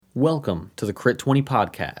Welcome to the Crit 20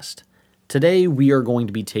 podcast. Today we are going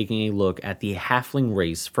to be taking a look at the Halfling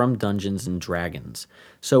race from Dungeons & Dragons.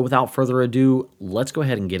 So without further ado, let's go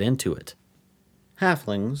ahead and get into it.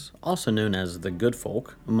 Halflings, also known as the Good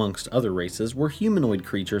Folk, amongst other races, were humanoid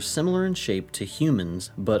creatures similar in shape to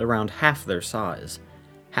humans, but around half their size.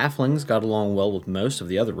 Halflings got along well with most of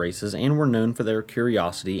the other races and were known for their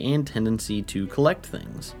curiosity and tendency to collect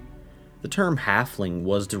things. The term halfling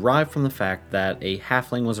was derived from the fact that a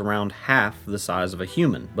halfling was around half the size of a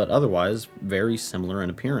human, but otherwise very similar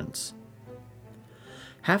in appearance.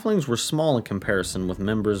 Halflings were small in comparison with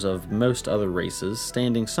members of most other races,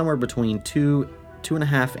 standing somewhere between 2.5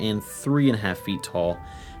 and 3.5 feet tall,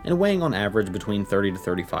 and weighing on average between 30 to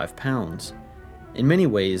 35 pounds. In many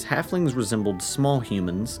ways, halflings resembled small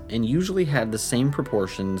humans, and usually had the same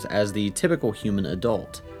proportions as the typical human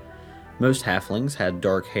adult. Most halflings had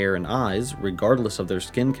dark hair and eyes, regardless of their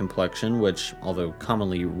skin complexion, which, although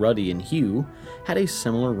commonly ruddy in hue, had a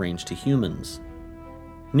similar range to humans.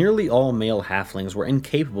 Nearly all male halflings were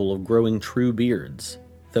incapable of growing true beards,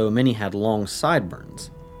 though many had long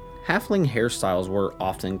sideburns. Halfling hairstyles were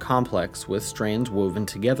often complex, with strands woven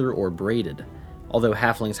together or braided. Although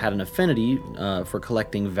halflings had an affinity for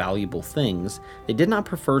collecting valuable things, they did not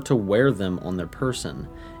prefer to wear them on their person,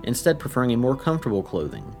 instead preferring a more comfortable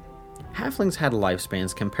clothing. Halflings had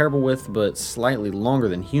lifespans comparable with, but slightly longer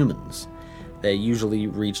than humans. They usually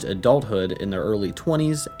reached adulthood in their early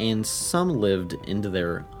 20s, and some lived into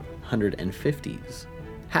their 150s.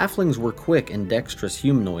 Halflings were quick and dexterous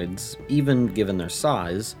humanoids, even given their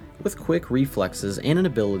size, with quick reflexes and an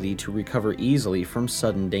ability to recover easily from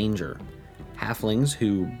sudden danger. Halflings,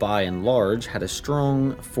 who by and large had a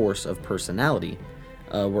strong force of personality,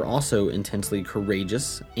 were also intensely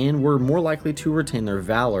courageous and were more likely to retain their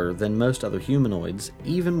valor than most other humanoids,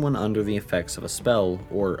 even when under the effects of a spell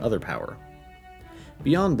or other power.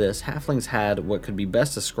 Beyond this, halflings had what could be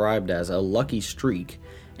best described as a lucky streak,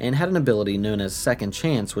 and had an ability known as second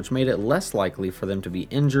chance, which made it less likely for them to be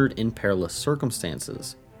injured in perilous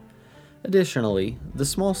circumstances. Additionally, the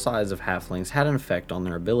small size of halflings had an effect on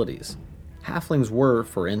their abilities. Halflings were,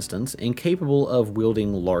 for instance, incapable of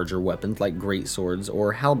wielding larger weapons like greatswords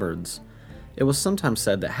or halberds. It was sometimes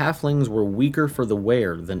said that halflings were weaker for the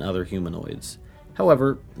wear than other humanoids.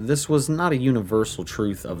 However, this was not a universal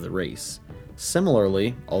truth of the race.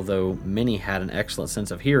 Similarly, although many had an excellent sense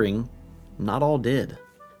of hearing, not all did.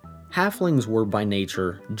 Halflings were by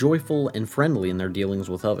nature joyful and friendly in their dealings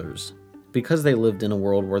with others. Because they lived in a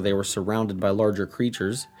world where they were surrounded by larger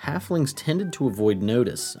creatures, halflings tended to avoid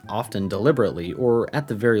notice, often deliberately, or at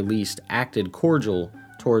the very least acted cordial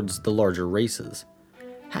towards the larger races.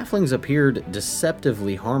 Halflings appeared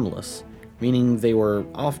deceptively harmless, meaning they were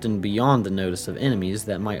often beyond the notice of enemies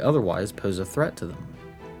that might otherwise pose a threat to them.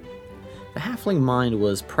 The halfling mind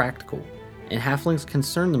was practical, and halflings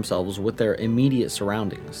concerned themselves with their immediate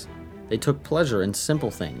surroundings. They took pleasure in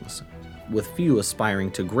simple things, with few aspiring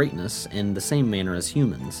to greatness in the same manner as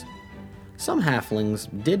humans. Some halflings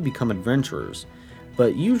did become adventurers,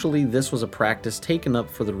 but usually this was a practice taken up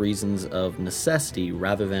for the reasons of necessity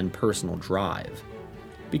rather than personal drive.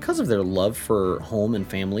 Because of their love for home and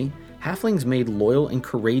family, halflings made loyal and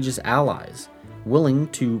courageous allies, willing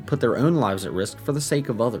to put their own lives at risk for the sake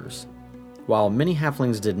of others. While many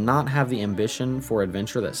halflings did not have the ambition for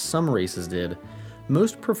adventure that some races did,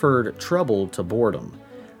 most preferred trouble to boredom.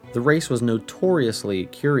 The race was notoriously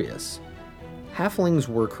curious. Halflings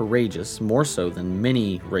were courageous, more so than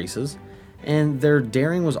many races, and their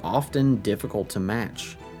daring was often difficult to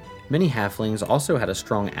match. Many halflings also had a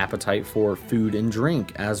strong appetite for food and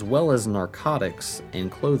drink, as well as narcotics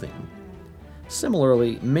and clothing.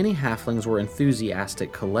 Similarly, many halflings were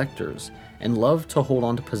enthusiastic collectors, and loved to hold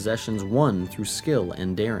on to possessions won through skill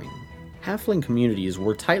and daring. Halfling communities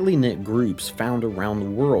were tightly knit groups found around the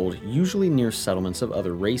world, usually near settlements of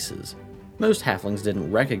other races. Most halflings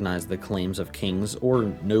didn't recognize the claims of kings or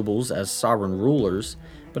nobles as sovereign rulers,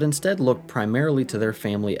 but instead looked primarily to their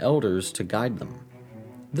family elders to guide them.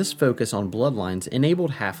 This focus on bloodlines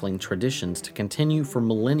enabled halfling traditions to continue for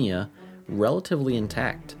millennia relatively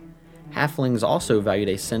intact. Halflings also valued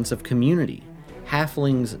a sense of community.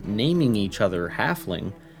 Halflings naming each other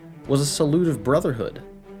halfling was a salute of brotherhood.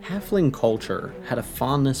 Halfling culture had a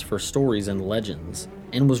fondness for stories and legends,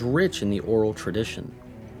 and was rich in the oral tradition.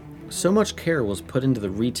 So much care was put into the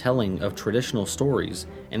retelling of traditional stories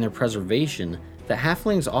and their preservation that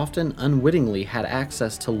halflings often unwittingly had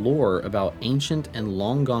access to lore about ancient and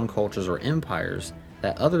long-gone cultures or empires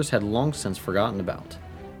that others had long since forgotten about.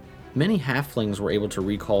 Many halflings were able to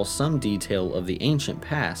recall some detail of the ancient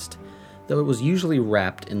past, though it was usually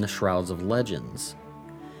wrapped in the shrouds of legends.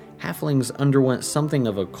 Halflings underwent something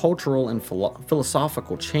of a cultural and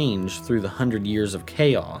philosophical change through the 100 years of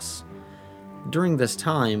chaos. During this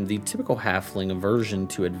time, the typical halfling aversion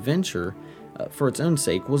to adventure, for its own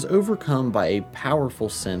sake, was overcome by a powerful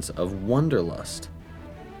sense of wanderlust.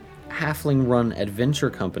 Halfling-run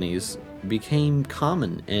adventure companies became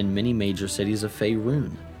common in many major cities of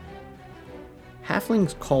Faerun.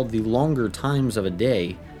 Halflings called the longer times of a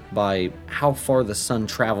day by how far the sun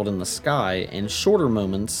traveled in the sky, and shorter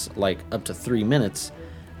moments, like up to 3 minutes,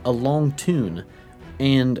 a long tune,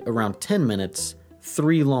 and around 10 minutes,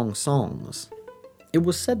 3 long songs. It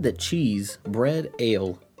was said that cheese, bread,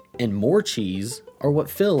 ale, and more cheese are what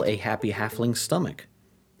fill a happy halfling's stomach,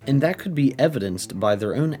 and that could be evidenced by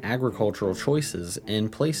their own agricultural choices in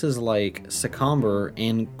places like Sycamber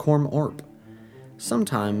and Corm Orp.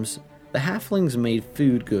 Sometimes, the halflings made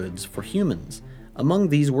food goods for humans. Among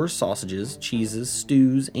these were sausages, cheeses,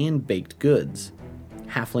 stews, and baked goods.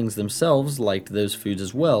 Halflings themselves liked those foods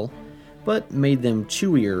as well, but made them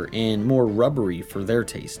chewier and more rubbery for their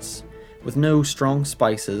tastes, with no strong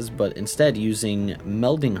spices but instead using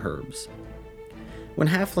melding herbs. When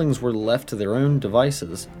halflings were left to their own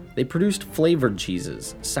devices, they produced flavored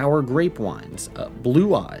cheeses, sour grape wines,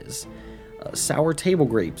 blue eyes, sour table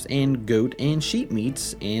grapes, and goat and sheep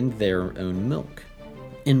meats, and their own milk.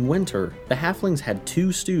 In winter, the halflings had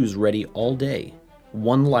 2 stews ready all day,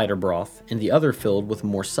 one lighter broth and the other filled with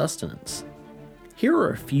more sustenance. Here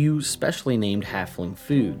are a few specially named halfling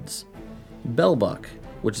foods. Bellbuck,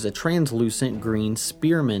 which is a translucent green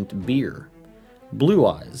spearmint beer. Blue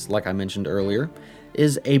Eyes, like I mentioned earlier,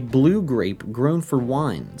 is a blue grape grown for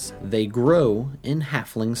wines. They grow in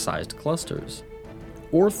halfling-sized clusters.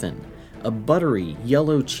 Orthan, a buttery,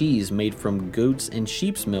 yellow cheese made from goats and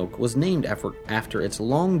sheep's milk, was named after its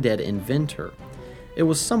long-dead inventor. It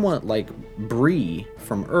was somewhat like brie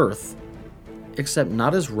from Earth, except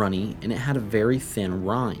not as runny, and it had a very thin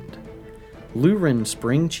rind. Lurin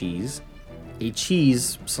spring cheese, a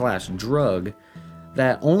cheese/drug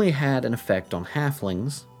that only had an effect on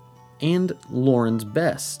halflings, and Lauren's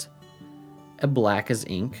Best, a black as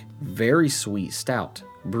ink, very sweet stout,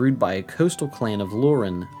 brewed by a coastal clan of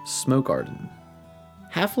Lauren, Smokearden.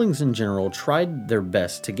 Halflings in general tried their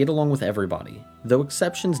best to get along with everybody, though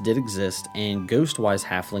exceptions did exist, and Ghostwise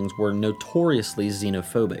halflings were notoriously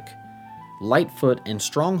xenophobic. Lightfoot and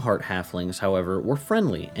Strongheart halflings, however, were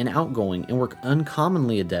friendly and outgoing and were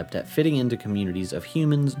uncommonly adept at fitting into communities of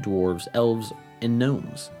humans, dwarves, elves, and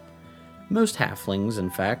gnomes. Most halflings,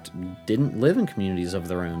 in fact, didn't live in communities of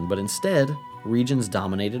their own, but instead, regions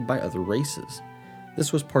dominated by other races.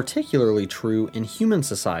 This was particularly true in human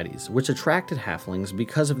societies, which attracted halflings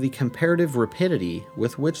because of the comparative rapidity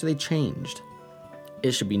with which they changed.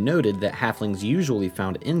 It should be noted that halflings usually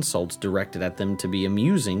found insults directed at them to be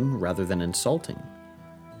amusing rather than insulting.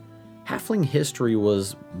 Halfling history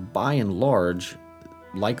was, by and large,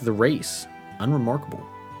 like the race, unremarkable.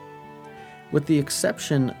 With the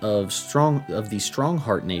exception of the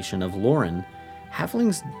Strongheart nation of Lauren,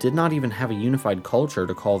 halflings did not even have a unified culture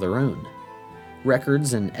to call their own.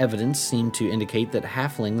 Records and evidence seem to indicate that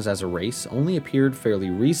halflings as a race only appeared fairly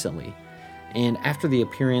recently, and after the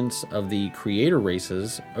appearance of the creator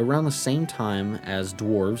races around the same time as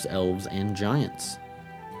dwarves, elves, and giants.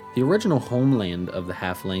 The original homeland of the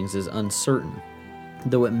halflings is uncertain,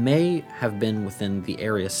 though it may have been within the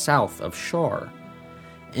area south of Shar,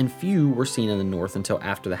 and few were seen in the north until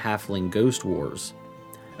after the Halfling Ghost Wars,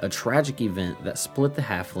 a tragic event that split the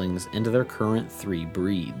halflings into their current 3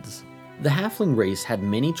 breeds. The halfling race had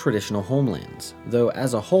many traditional homelands, though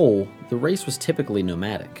as a whole, the race was typically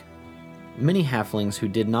nomadic. Many halflings who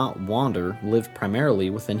did not wander lived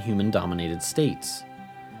primarily within human-dominated states.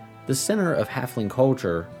 The center of halfling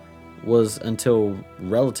culture was, until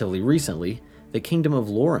relatively recently, the Kingdom of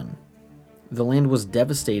Lauren. The land was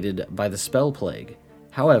devastated by the Spell Plague.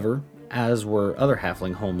 However, as were other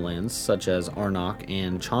halfling homelands such as Arnok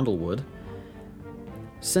and Chandlewood,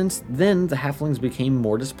 since then the halflings became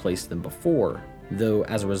more displaced than before, though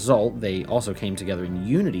as a result they also came together in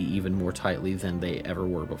unity even more tightly than they ever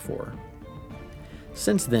were before.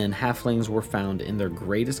 Since then, halflings were found in their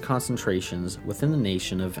greatest concentrations within the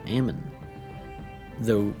nation of Ammon.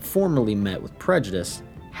 Though formerly met with prejudice,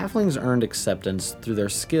 halflings earned acceptance through their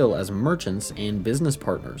skill as merchants and business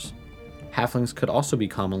partners. Halflings could also be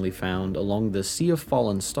commonly found along the Sea of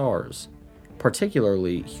Fallen Stars,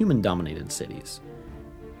 particularly human-dominated cities.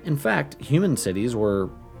 In fact, human cities were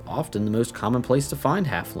often the most common place to find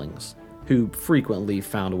halflings, who frequently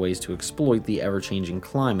found ways to exploit the ever-changing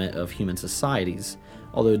climate of human societies,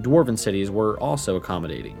 although dwarven cities were also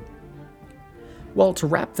accommodating. Well, to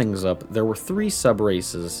wrap things up, there were 3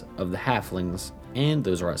 sub-races of the halflings and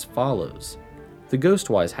those are as follows. The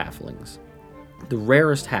Ghostwise Halflings. The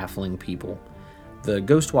rarest halfling people. The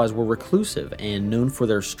Ghostwise were reclusive and known for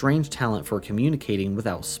their strange talent for communicating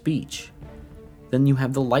without speech. Then you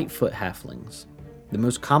have the Lightfoot Halflings. The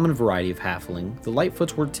most common variety of halfling, the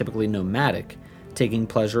Lightfoots were typically nomadic, taking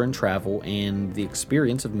pleasure in travel and the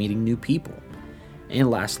experience of meeting new people. And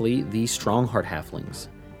lastly, the Strongheart Halflings,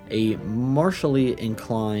 a martially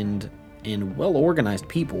inclined and well-organized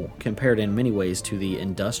people compared in many ways to the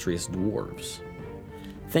industrious dwarves.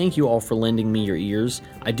 Thank you all for lending me your ears.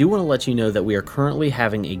 I do want to let you know that we are currently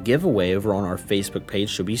having a giveaway over on our Facebook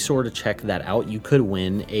page, so be sure to check that out. You could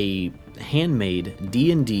win a handmade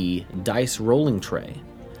D&D dice rolling tray.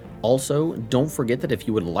 Also, don't forget that if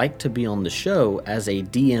you would like to be on the show as a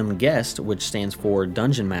DM guest, which stands for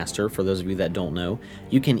Dungeon Master, for those of you that don't know,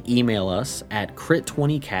 you can email us at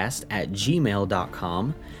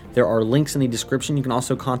crit20cast@gmail.com. There are links in the description. You can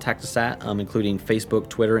also contact us at, including Facebook,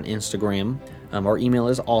 Twitter, and Instagram. Our email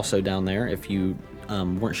is also down there if you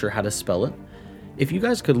weren't sure how to spell it. If you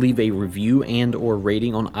guys could leave a review and or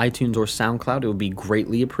rating on iTunes or SoundCloud, it would be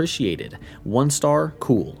greatly appreciated. 1 star,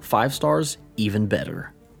 cool. 5 stars, even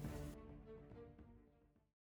better.